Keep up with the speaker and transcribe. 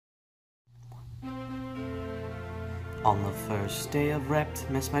On the first day of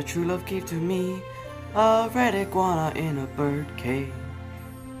Reptmas, my true love gave to me a red iguana in a bird cage.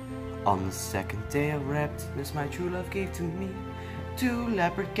 On the second day of Reptmas, my true love gave to me 2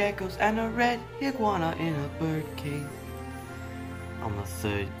 leopard geckos and a red iguana in a bird cage. On the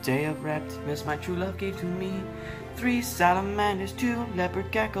third day of Reptmas, my true love gave to me 3 salamanders, 2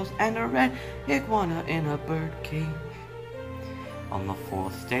 leopard geckos, and a red iguana in a bird cage. On the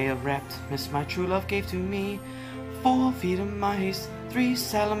fourth day of Reptmas, my true love gave to me 4 feeder mice, 3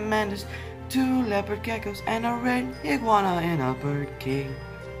 salamanders, 2 leopard geckos, and a red iguana in a bird cage.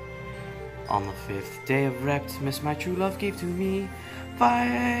 On the fifth day of Reptmas, my true love gave to me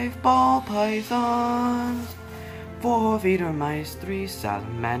 5 ball pythons, 4 feeder mice, 3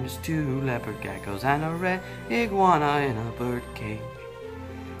 salamanders, 2 leopard geckos, and a red iguana in a bird cage.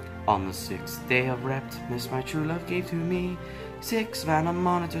 On the sixth day of Reptmas, my true love gave to me 6 venom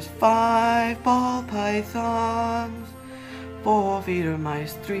monitors, 5 ball pythons, 4 feeder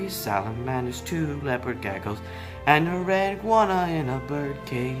mice, 3 salamanders, 2 leopard geckos, and a red iguana in a bird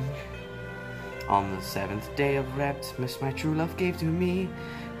cage. On the seventh day of Reptmas, my true love gave to me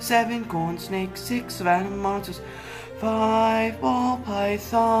 7 corn snakes, 6 venom monsters, 5 ball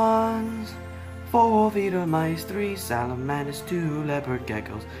pythons, 4 feeder mice, 3 salamanders, 2 leopard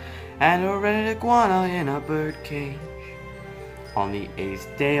geckos, and a red iguana in a bird cage. On the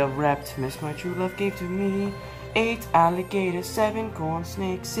 8th day of Reptmas, my true love gave to me 8 alligators, 7 corn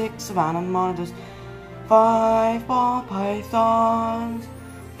snakes, 6 venom monsters, 5 ball pythons,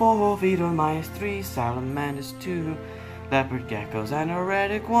 4 feeder mice, 3 salamanders, 2 leopard geckos, and a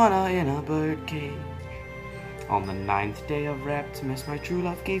red iguana in a bird cage. On the 9th day of Reptmas, my true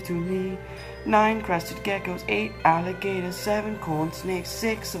love gave to me 9 crested geckos, 8 alligators, 7 corn snakes,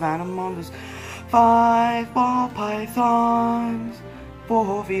 6 venom monsters, 5 ball pythons,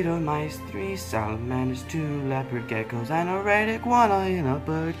 4 feeder mice, 3 salamanders, 2 leopard geckos, and a red iguana in a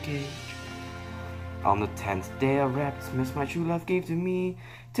bird cage. On the 10th day of Reptmas, my true love gave to me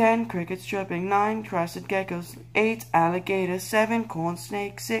 10 crickets chirping, 9 crested geckos, 8 alligators, 7 corn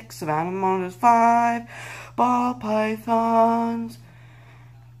snakes, 6 venom monsters, 5 ball pythons,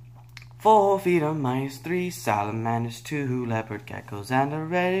 4 feeder mice, 3 salamanders, 2 leopard geckos, and a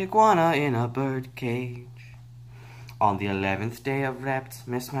red iguana in a bird cage. On the 11th day of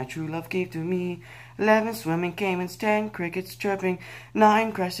Reptmas, my true love gave to me 11 swimming caimans, 10 crickets chirping,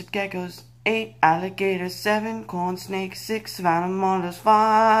 9 crested geckos, 8 alligators, 7 corn snakes, 6 venom monsters,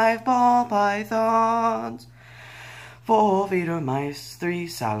 5 ball pythons, 4 feeder mice, 3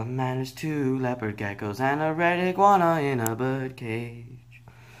 salamanders, 2 leopard geckos, and a red iguana in a bird cage.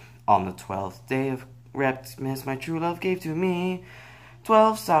 On the 12th day of Reptmas, my true love gave to me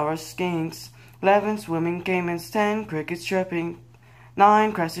 12 sour skinks, 11 swimming caimans, 10 crickets chirping,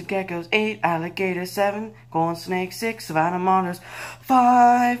 9 crested geckos, 8 alligators, 7 corn snakes, 6 venom monsters,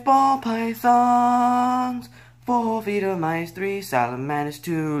 5 ball pythons, 4 feeder mice, 3 salamanders,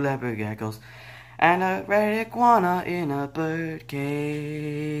 2 leopard geckos, and a red iguana in a bird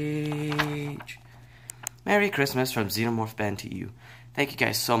cage. Merry Christmas from Xenomorph Ben to you. Thank you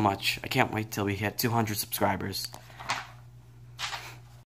guys so much. I can't wait till we hit 200 subscribers.